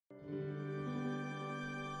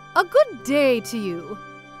A good day to you.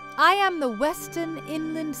 I am the Western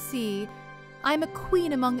Inland Sea. I'm a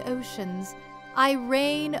queen among oceans. I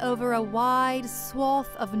reign over a wide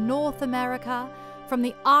swath of North America, from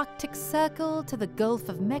the Arctic Circle to the Gulf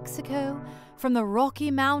of Mexico, from the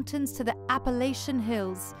Rocky Mountains to the Appalachian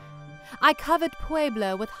Hills. I covered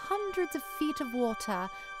Pueblo with hundreds of feet of water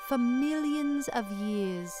for millions of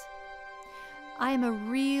years. I am a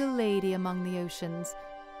real lady among the oceans,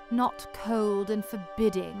 not cold and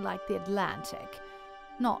forbidding like the Atlantic,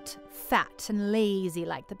 not fat and lazy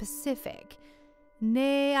like the Pacific.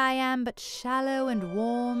 Nay, I am but shallow and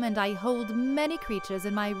warm, and I hold many creatures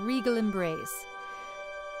in my regal embrace.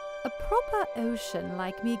 A proper ocean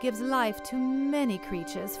like me gives life to many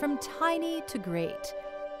creatures, from tiny to great.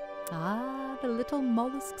 Ah, the little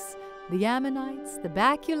mollusks, the ammonites, the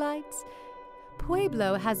baculites.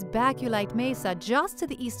 Pueblo has baculite mesa just to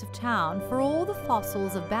the east of town for all the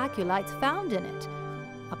fossils of baculites found in it,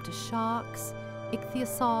 up to sharks,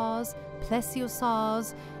 ichthyosaurs,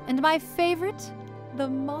 plesiosaurs, and my favorite, the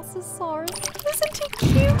Mosasaurus. Isn't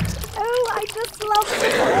he cute? Oh, I just love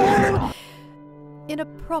him all. In a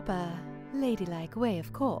proper, ladylike way,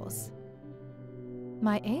 of course.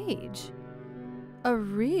 My age? A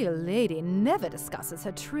real lady never discusses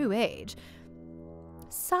her true age.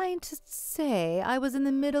 Scientists say I was in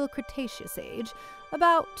the Middle Cretaceous age,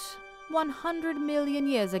 about 100 million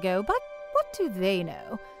years ago, but what do they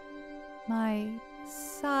know? My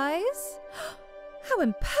size? How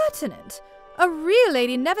impertinent! A real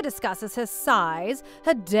lady never discusses her size,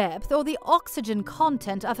 her depth, or the oxygen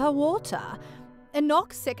content of her water.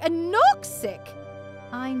 Anoxic! Anoxic!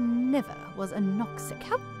 I never was anoxic.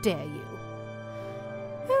 How dare you?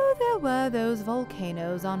 Oh, there were those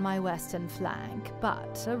volcanoes on my western flank,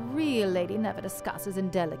 but a real lady never discusses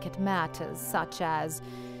indelicate matters such as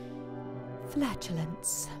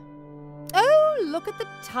flatulence. Oh, look at the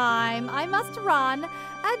time. I must run.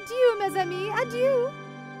 Adieu, mes amis, adieu.